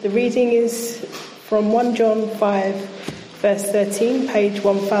The reading is from 1 John 5, verse 13, page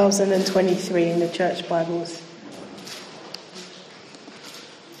 1023 in the Church Bibles.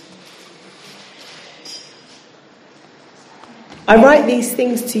 I write these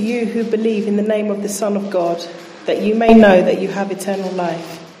things to you who believe in the name of the Son of God, that you may know that you have eternal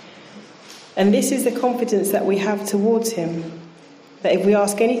life. And this is the confidence that we have towards him, that if we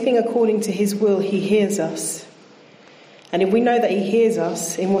ask anything according to his will, he hears us. And if we know that he hears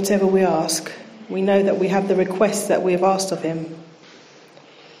us in whatever we ask, we know that we have the request that we have asked of him.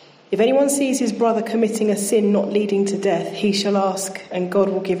 If anyone sees his brother committing a sin not leading to death, he shall ask, and God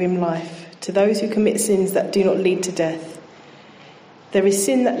will give him life. To those who commit sins that do not lead to death. There is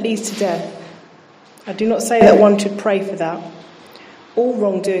sin that leads to death. I do not say that one should pray for that. All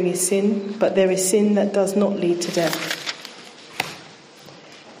wrongdoing is sin, but there is sin that does not lead to death.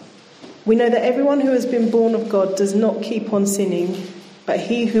 We know that everyone who has been born of God does not keep on sinning, but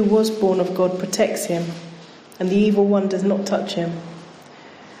he who was born of God protects him, and the evil one does not touch him.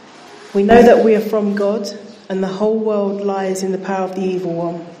 We know that we are from God, and the whole world lies in the power of the evil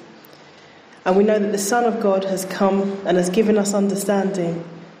one. And we know that the Son of God has come and has given us understanding,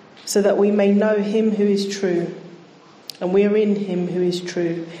 so that we may know him who is true. And we are in him who is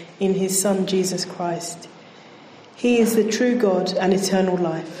true, in his Son Jesus Christ. He is the true God and eternal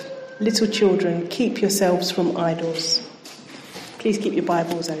life. Little children, keep yourselves from idols. Please keep your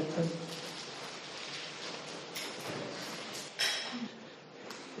Bibles open.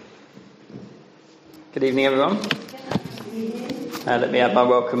 Good evening, everyone. Let me add my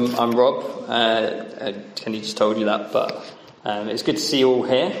welcome. I'm Rob. Kenny just told you that, but it's good to see you all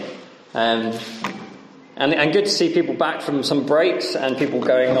here. And good to see people back from some breaks and people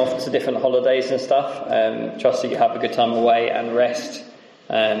going off to different holidays and stuff. Trust that you have a good time away and rest.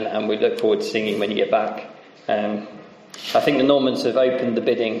 And we look forward to seeing you when you get back. I think the Normans have opened the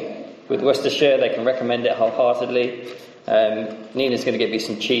bidding with Worcestershire. They can recommend it wholeheartedly. Nina's going to get me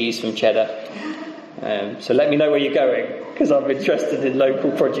some cheese from Cheddar. So let me know where you're going, because I'm interested in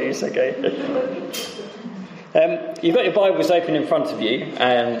local produce, okay? You've got your Bibles open in front of you,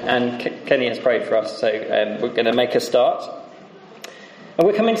 and Kenny has prayed for us, so we're going to make a start. And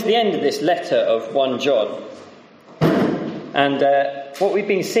we're coming to the end of this letter of 1 John. And what we've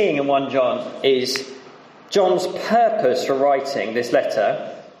been seeing in 1 John is John's purpose for writing this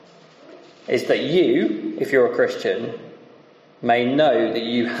letter is that you, if you're a Christian, may know that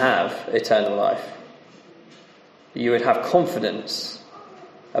you have eternal life. That you would have confidence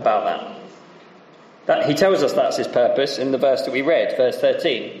about that. He tells us that's his purpose in the verse that we read, verse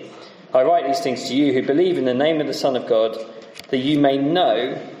 13. I write these things to you who believe in the name of the Son of God, that you may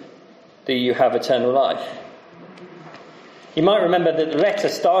know that you have eternal life. You might remember that the letter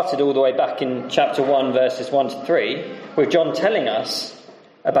started all the way back in chapter 1, verses 1 to 3, with John telling us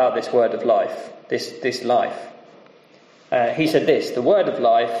about this word of life, this life. He said this, the word of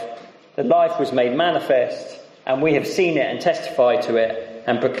life, the life was made manifest, and we have seen it and testified to it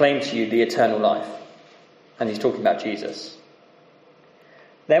and proclaimed to you the eternal life. And he's talking about Jesus.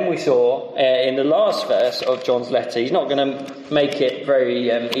 Then we saw in the last verse of John's letter, he's not going to make it very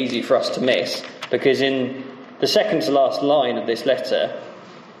easy for us to miss, because in the second to last line of this letter,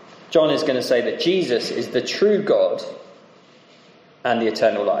 John is going to say that Jesus is the true God and the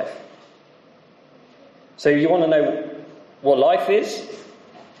eternal life. So you want to know what life is,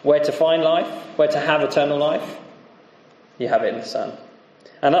 where to find life, where to have eternal life? You have it in the Son.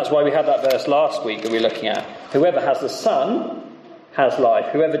 And that's why we had that verse last week that we were looking at. Whoever has the Son has life.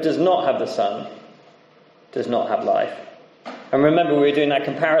 Whoever does not have the Son does not have life. And remember, we were doing that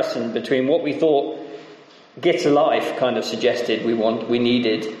comparison between what we thought Get a Life kind of suggested we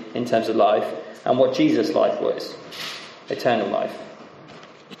needed in terms of life, and what Jesus' life was, eternal life.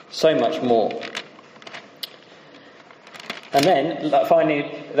 So much more. And then, finally,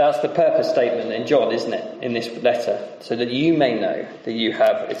 that's the purpose statement in John, isn't it, in this letter, so that you may know that you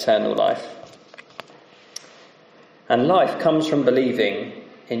have eternal life. And life comes from believing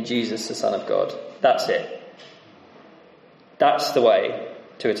in Jesus, the Son of God. That's it. That's the way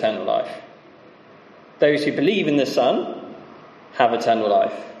to eternal life. Those who believe in the Son have eternal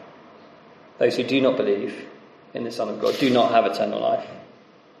life. Those who do not believe in the Son of God do not have eternal life.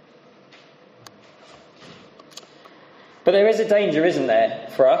 But there is a danger, isn't there,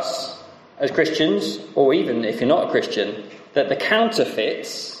 for us as Christians, or even if you're not a Christian, that the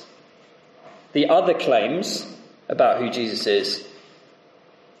counterfeits, the other claims about who Jesus is,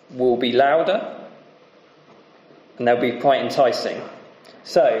 will be louder and they'll be quite enticing.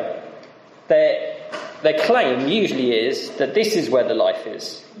 So, their claim usually is that this is where the life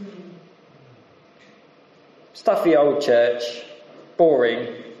is. Stuffy old church, boring,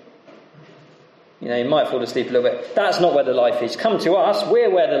 You might fall asleep a little bit. That's not where the life is. Come to us, we're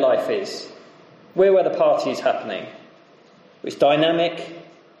where the life is. We're where the party is happening. It's dynamic,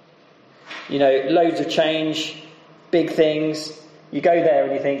 loads of change, big things. You go there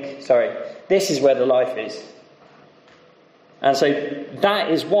and you think, this is where the life is. And so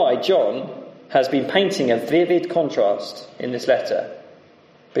that is why John has been painting a vivid contrast in this letter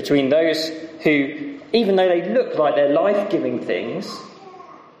between those who, even though they look like they're life-giving things,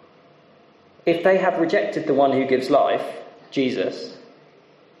 if they have rejected the one who gives life, Jesus,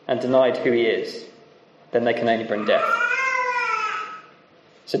 and denied who he is, then they can only bring death.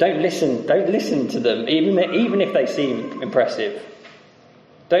 So don't listen to them, even if they seem impressive.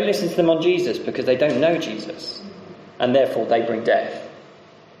 Don't listen to them on Jesus, because they don't know Jesus, and therefore they bring death.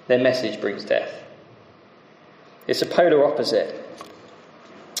 Their message brings death. It's a polar opposite.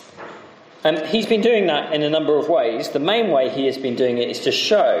 And he's been doing that in a number of ways. The main way he has been doing it is to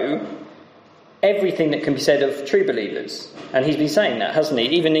show everything that can be said of true believers. And he's been saying that, hasn't he?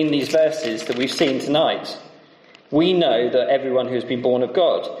 Even in these verses that we've seen tonight. We know that everyone who has been born of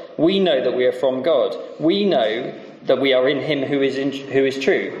God. We know that we are from God. We know that we are in him who is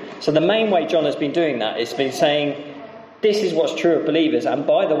true. So the main way John has been doing that is been saying, this is what's true of believers. And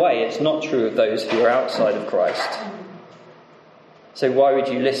by the way, it's not true of those who are outside of Christ. So why would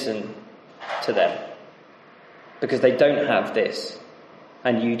you listen to them? Because they don't have this.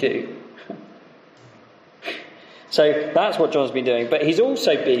 And you do. So that's what John's been doing. But he's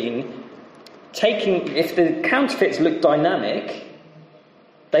also been taking, if the counterfeits look dynamic,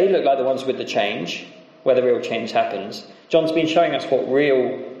 they look like the ones with the change, where the real change happens. John's been showing us what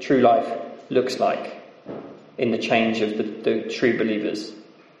real true life looks like in the change of the true believers,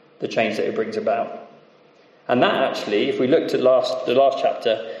 the change that it brings about. And that actually, if we looked at the last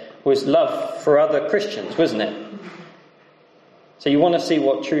chapter, was love for other Christians, wasn't it? So you want to see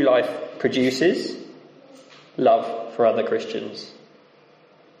what true life produces? Love for other Christians.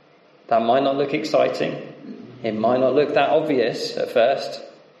 That might not look exciting. It might not look that obvious at first.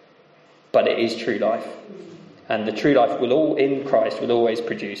 But it is true life. And the true life in Christ will always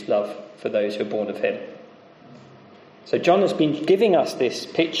produce love for those who are born of him. So John has been giving us this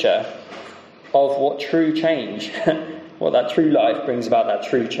picture of what true change, what that true life brings about, that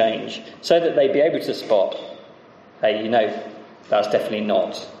true change, so that they'd be able to spot, hey, that's definitely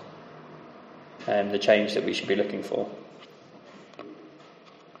not the change that we should be looking for.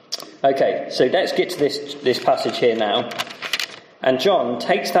 Okay, so let's get to this passage here now. And John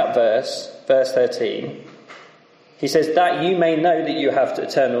takes that verse 13. He says, that you may know that you have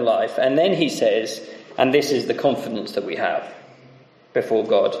eternal life. And then he says, and this is the confidence that we have before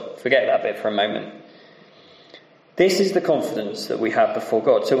God. Forget that bit for a moment. This is the confidence that we have before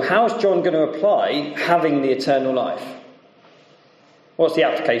God. So how is John going to apply having the eternal life? What's the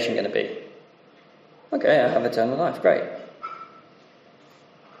application going to be? Okay, I have eternal life. Great.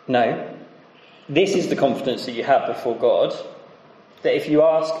 No. This is the confidence that you have before God, that if you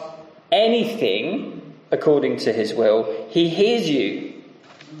ask anything according to his will, he hears you.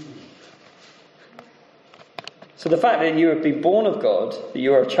 So the fact that you have been born of God, that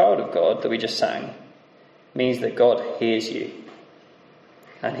you are a child of God, that we just sang, means that God hears you.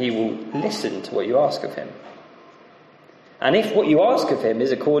 And he will listen to what you ask of him. And if what you ask of him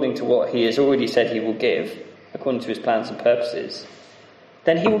is according to what he has already said he will give, according to his plans and purposes,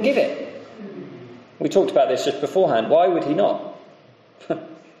 then he will give it. We talked about this just beforehand. Why would he not?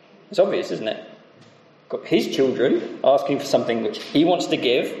 It's obvious, isn't it? Got his children asking for something which he wants to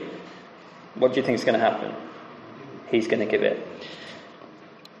give. What do you think is going to happen? He's going to give it.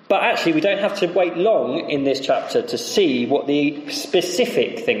 But actually, we don't have to wait long in this chapter to see what the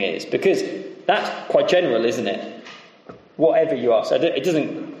specific thing is, because that's quite general, isn't it? Whatever you ask. It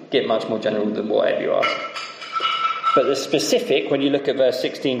doesn't get much more general than whatever you ask. But the specific, when you look at verse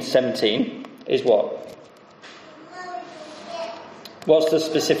 16 to 17, is what? What's the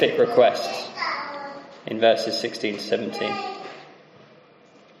specific request in verses 16 to 17?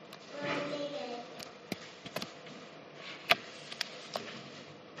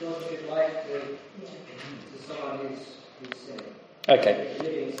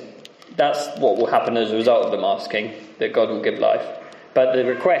 Okay. That's what will happen as a result of them asking, that God will give life. But the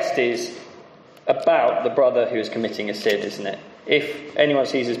request is about the brother who is committing a sin, isn't it? If anyone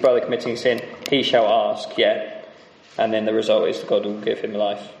sees his brother committing sin, he shall ask, and then the result is that God will give him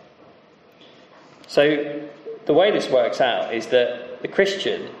life. So the way this works out is that the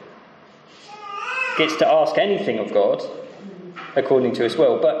Christian gets to ask anything of God according to his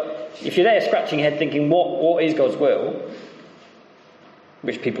will. But if you're there scratching your head thinking, what is God's will?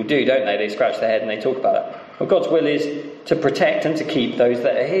 Which people do, don't they? They scratch their head and they talk about it. Well, God's will is to protect and to keep those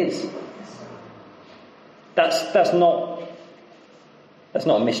that are his. That's not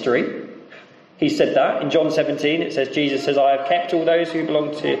a mystery. He said that in John 17. It says, Jesus says, I have kept all those who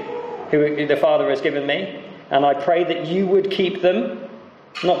belong to, who the Father has given me, and I pray that you would keep them,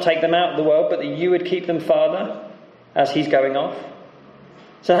 not take them out of the world, but that you would keep them, Father, as he's going off.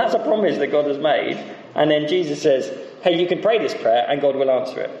 So that's a promise that God has made. And then Jesus says, hey, you can pray this prayer and God will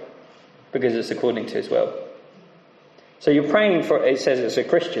answer it, because it's according to his will. So you're praying for, it says it's a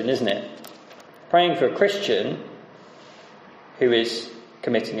Christian, isn't it? Praying for a Christian who is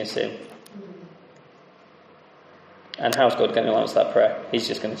committing a sin. And how's God going to answer that prayer? He's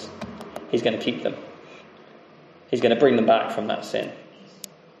going to keep them. He's going to bring them back from that sin.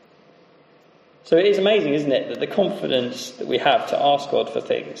 So it is amazing, isn't it, that the confidence that we have to ask God for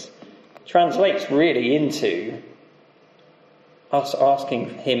things translates really into us asking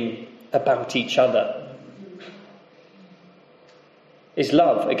him about each other. It's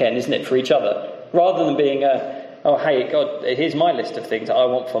love, again, isn't it, for each other? Rather than being oh, hey, God, here's my list of things I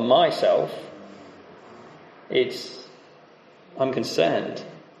want for myself. It's, I'm concerned.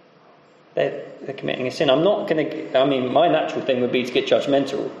 They're committing a sin. I'm not going to, my natural thing would be to get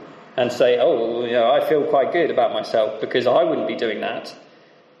judgmental and say, oh, I feel quite good about myself because I wouldn't be doing that.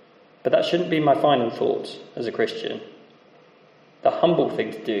 But that shouldn't be my final thought as a Christian. The humble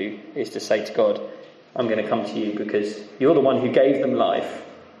thing to do is to say to God, I'm going to come to you because you're the one who gave them life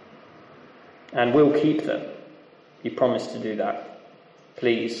and will keep them. You promised to do that.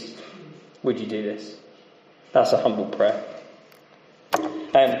 Please, would you do this? That's a humble prayer.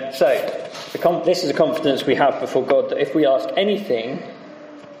 This is a confidence we have before God that if we ask anything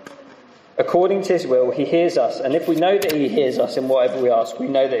according to his will, he hears us. And if we know that he hears us in whatever we ask, we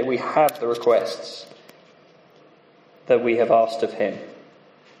know that we have the requests that we have asked of him.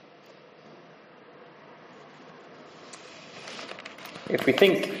 If we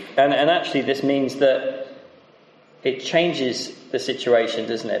think, and actually this means that it changes the situation,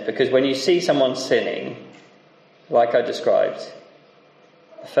 doesn't it? Because when you see someone sinning, like I described,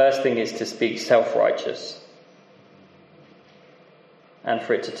 the first thing is to speak self-righteous and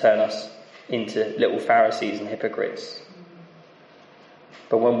for it to turn us into little Pharisees and hypocrites.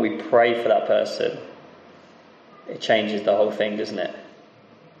 But when we pray for that person, it changes the whole thing, doesn't it?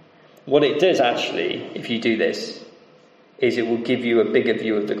 What it does actually, if you do this, is it will give you a bigger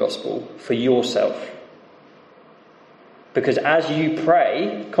view of the gospel for yourself. Because as you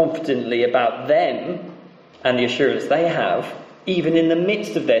pray confidently about them and the assurance they have, even in the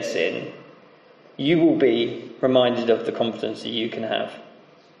midst of their sin, you will be reminded of the confidence that you can have.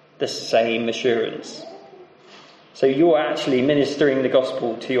 The same assurance. So you're actually ministering the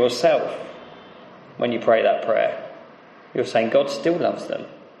gospel to yourself when you pray that prayer. You're saying God still loves them.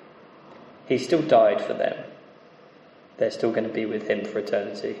 He still died for them. They're still going to be with him for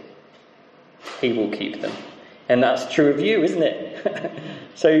eternity. He will keep them. And that's true of you, isn't it?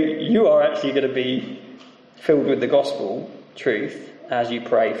 So you are actually going to be filled with the gospel truth as you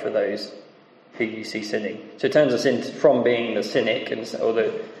pray for those who you see sinning. So it turns us from being the cynic or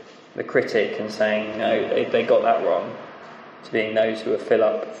the critic and saying, no, they got that wrong, to being those who are fill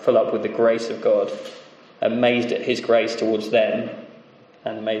up with the grace of God, amazed at his grace towards them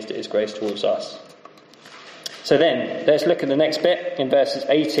and amazed at his grace towards us. So then, let's look at the next bit in verses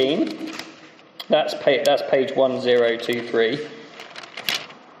 18. That's page 1023.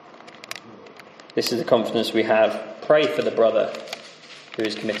 This is the confidence we have. Pray for the brother who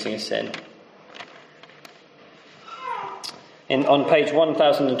is committing a sin. On page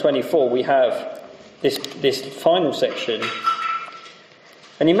 1024, we have this final section.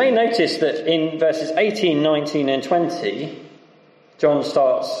 And you may notice that in verses 18, 19 and 20, John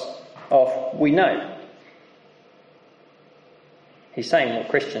starts off, we know. He's saying what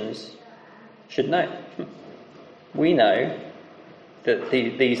Christians should know. We know that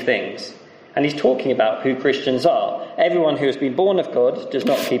these things. And he's talking about who Christians are. Everyone who has been born of God does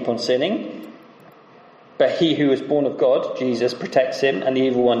not keep on sinning. But he who is born of God, Jesus, protects him, and the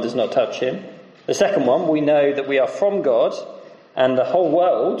evil one does not touch him. The second one, we know that we are from God, and the whole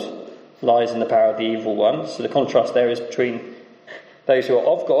world lies in the power of the evil one. So the contrast there is between those who are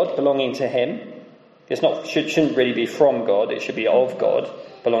of God, belonging to him. Shouldn't really be from God, it should be of God,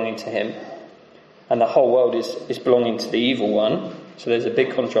 belonging to him. And the whole world is belonging to the evil one. So there's a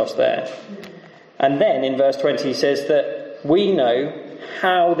big contrast there. And then in verse 20 he says that we know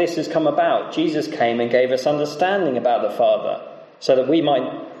how this has come about. Jesus came and gave us understanding about the Father, so that we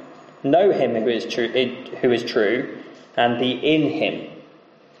might know him who is true, and be in him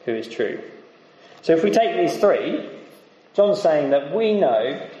who is true. So if we take these three, John's saying that we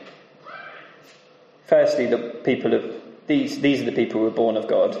know, firstly, that these are the people who are born of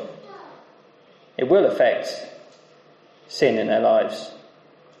God. It will affect sin in their lives.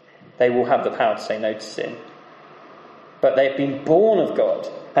 They will have the power to say no to sin. But they've been born of God.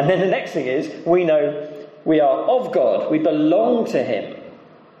 And then the next thing is, we know we are of God. We belong to him.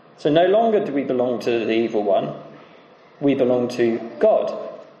 So no longer do we belong to the evil one. We belong to God.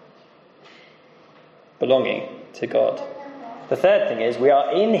 Belonging to God. The third thing is, we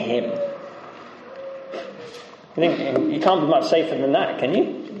are in him. You can't be much safer than that, can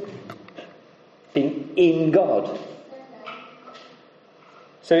you? Being in God.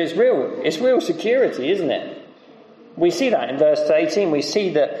 So it's real security, isn't it? We see that in verse 18. We see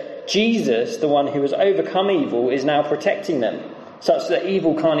that Jesus, the one who has overcome evil, is now protecting them, such that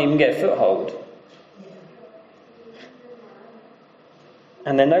evil can't even get a foothold.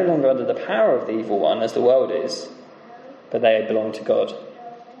 And they're no longer under the power of the evil one, as the world is, but they belong to God.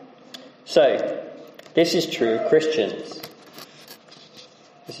 So, this is true of Christians.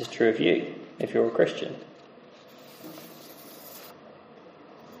 This is true of you, if you're a Christian.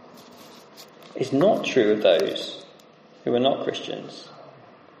 It's not true of those who are not Christians.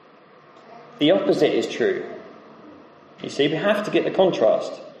 The opposite is true. You see, we have to get the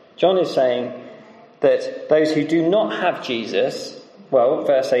contrast. John is saying that those who do not have Jesus, well,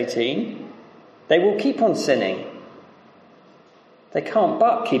 verse 18, they will keep on sinning. They can't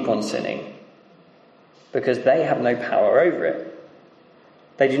but keep on sinning because they have no power over it.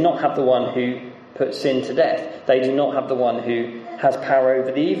 They do not have the one who puts sin to death. They do not have the one who has power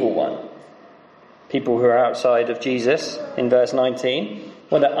over the evil one. People who are outside of Jesus, in verse 19,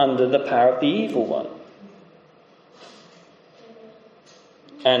 well, they're under the power of the evil one.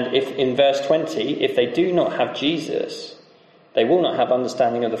 And if in verse 20, if they do not have Jesus, they will not have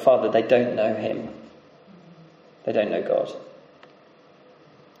understanding of the Father. They don't know him. They don't know God.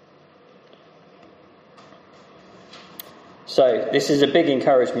 So this is a big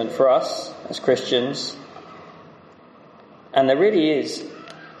encouragement for us as Christians. And there really is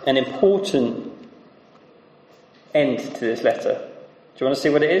an important end to this letter. Do you want to see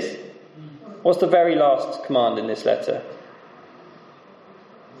what it is? What's the very last command in this letter?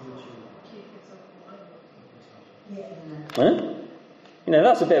 Huh?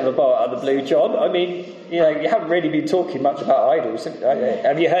 That's a bit of a bar out of the blue, John. I mean, you haven't really been talking much about idols.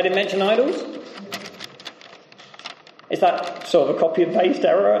 Have you heard him mention idols? Is that sort of a copy and paste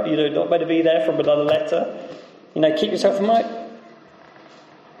error? Not meant to be there from another letter? Keep yourself in mind.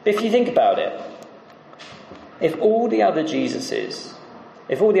 If you think about it, if all the other Jesuses,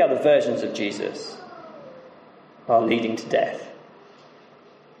 if all the other versions of Jesus are leading to death,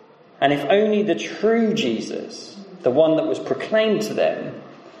 and if only the true Jesus, the one that was proclaimed to them,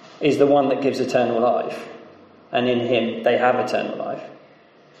 is the one that gives eternal life, and in him they have eternal life,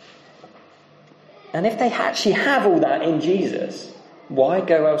 and if they actually have all that in Jesus, why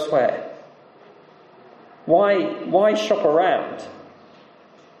go elsewhere? Why shop around?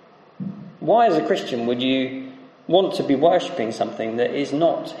 Why, as a Christian, would you want to be worshipping something that is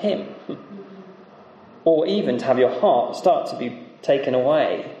not him? Or even to have your heart start to be taken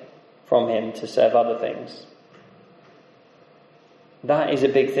away from him to serve other things? That is a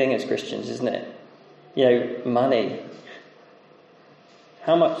big thing as Christians, isn't it? Money.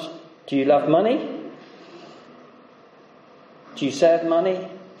 How much do you love money? Do you serve money?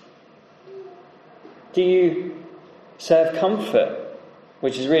 Do you serve comfort,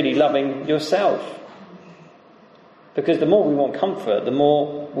 which is really loving yourself? Because the more we want comfort, the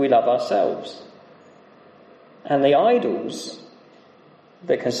more we love ourselves. And the idols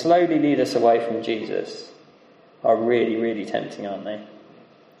that can slowly lead us away from Jesus are really, really tempting, aren't they?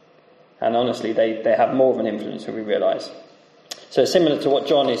 And honestly, they have more of an influence than we realise. So similar to what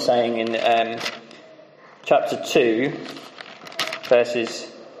John is saying in chapter 2, verses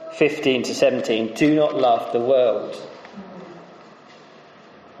 15 to 17, do not love the world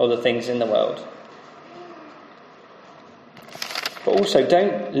or the things in the world. But also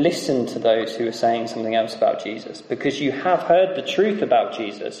don't listen to those who are saying something else about Jesus, because you have heard the truth about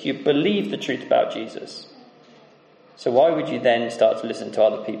Jesus. You believe the truth about Jesus. So why would you then start to listen to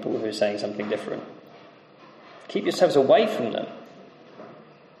other people who are saying something different? Keep yourselves away from them.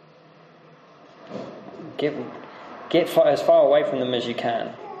 Get as far away from them as you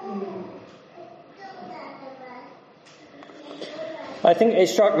can. I think it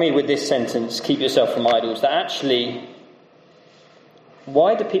struck me with this sentence, keep yourself from idols, that actually,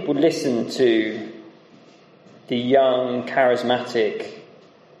 why do people listen to the young, charismatic,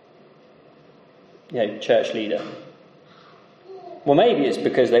 church leader? Well, maybe it's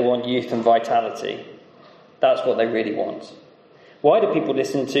because they want youth and vitality. That's what they really want. Why do people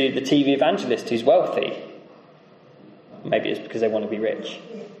listen to the TV evangelist who's wealthy? Maybe it's because they want to be rich.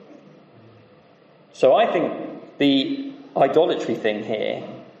 So I think the idolatry thing here,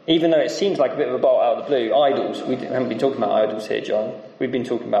 even though it seems like a bit of a bolt out of the blue, idols, we haven't been talking about idols here, John. We've been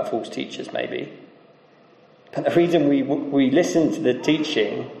talking about false teachers, maybe. But the reason we listen to the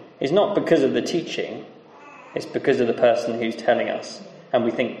teaching is not because of the teaching, it's because of the person who's telling us. And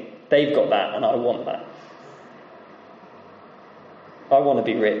we think, they've got that and I want that. I want to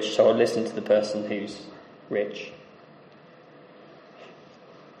be rich, so I'll listen to the person who's rich.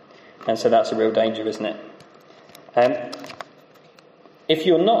 And so that's a real danger, isn't it? If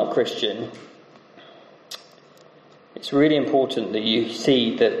you're not a Christian, it's really important that you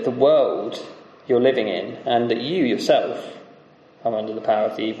see that the world you're living in and that you yourself are under the power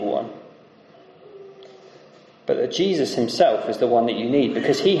of the evil one. But that Jesus himself is the one that you need,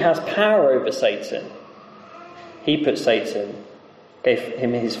 because he has power over Satan. He put Satan, gave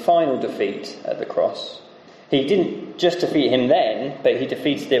him his final defeat at the cross. He didn't just defeat him then, but he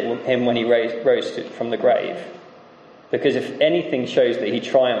defeated him when he rose from the grave. Because if anything shows that he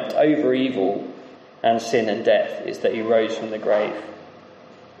triumphed over evil and sin and death, it's that he rose from the grave.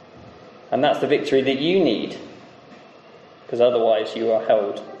 And that's the victory that you need, because otherwise you are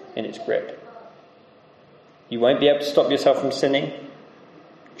held in its grip. You won't be able to stop yourself from sinning.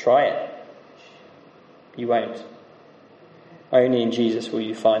 Try it. You won't. Only in Jesus will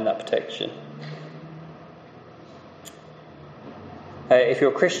you find that protection. If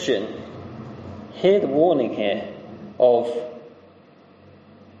you're a Christian, hear the warning here of,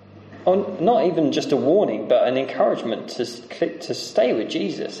 not even just a warning, but an encouragement to stay with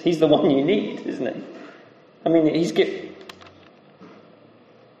Jesus. He's the one you need, isn't he? I mean,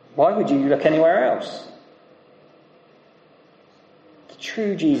 why would you look anywhere else? The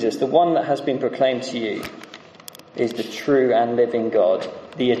true Jesus, the one that has been proclaimed to you, is the true and living God,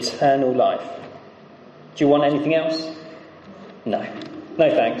 the eternal life. Do you want anything else? No. No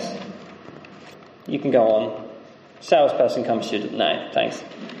thanks. You can go on. Salesperson comes to you. No, thanks.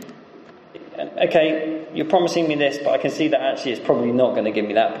 Okay, you're promising me this, but I can see that actually it's probably not going to give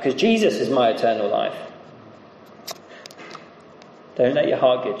me that, because Jesus is my eternal life. Don't let your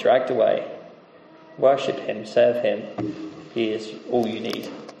heart get dragged away. Worship him, serve him. He is all you need.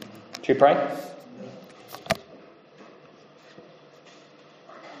 Should we pray?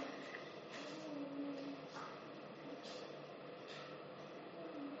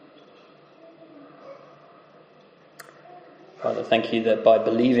 Father, thank you that by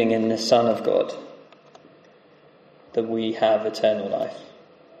believing in the Son of God, that we have eternal life.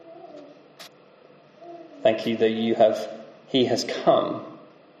 Thank you that he has come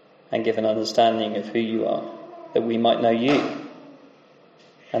and given understanding of who you are, that we might know you,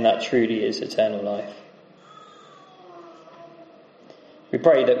 and that truly is eternal life. We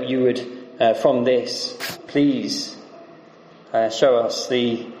pray that you would, from this, please show us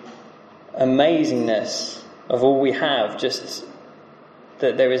the amazingness of all we have, just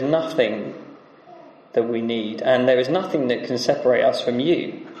that there is nothing that we need, and there is nothing that can separate us from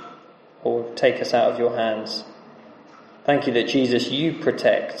you or take us out of your hands. Thank you that, Jesus, you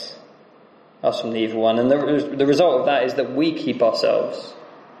protect us from the evil one, and the result of that is that we keep ourselves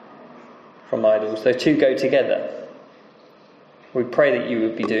from idols. Those two go together. We pray that you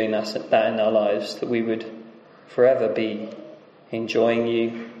would be doing that in our lives, that we would forever be enjoying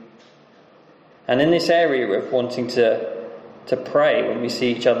you. And in this area of wanting to pray when we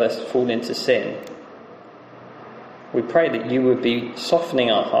see each other fall into sin, we pray that you would be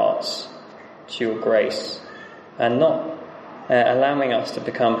softening our hearts to your grace and not allowing us to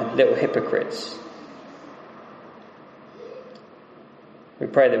become little hypocrites. We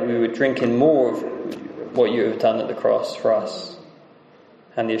pray that we would drink in more of what you have done at the cross for us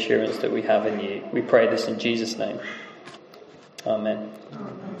and the assurance that we have in you. We pray this in Jesus' name. Amen.